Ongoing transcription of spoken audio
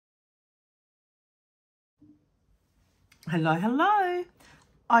Hello, hello.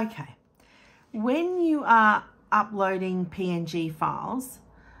 Okay, when you are uploading PNG files,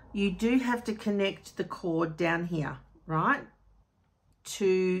 you do have to connect the cord down here, right, to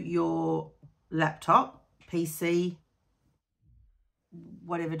your laptop, PC,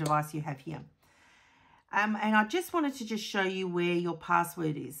 whatever device you have here. And I just wanted to just show you where your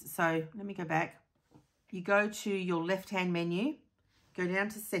password is. So let me go back. You go to your left-hand menu, go down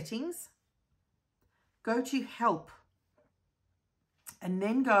to settings, go to help, and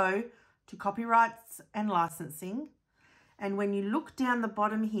then go to copyrights and licensing. And when you look down the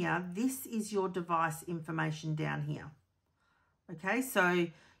bottom here, this is your device information down here. Okay, so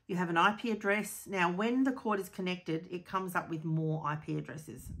you have an IP address. Now, when the cord is connected, it comes up with more IP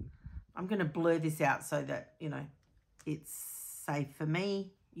addresses. I'm going to blur this out so that, you know, it's safe for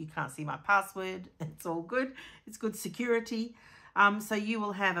me. You can't see my password. It's all good. It's good security. So you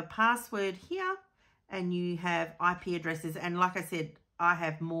will have a password here and you have IP addresses. And like I said, I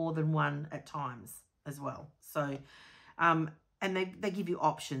have more than one at times as well. So, and they give you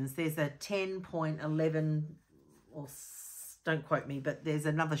options. There's a 10.11, or don't quote me, but there's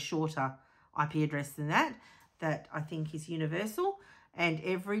another shorter IP address than that I think is universal. And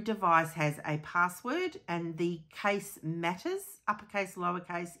every device has a password, and the case matters, uppercase,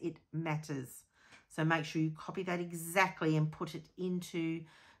 lowercase, it matters. So make sure you copy that exactly and put it into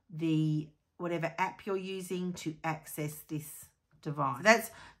the whatever app you're using to access this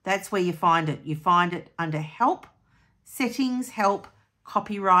device. That's where you find it. You find it under help, settings, help,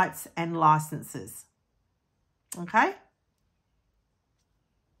 copyrights and licenses. Okay?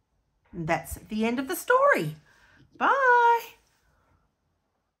 And that's the end of the story. Bye.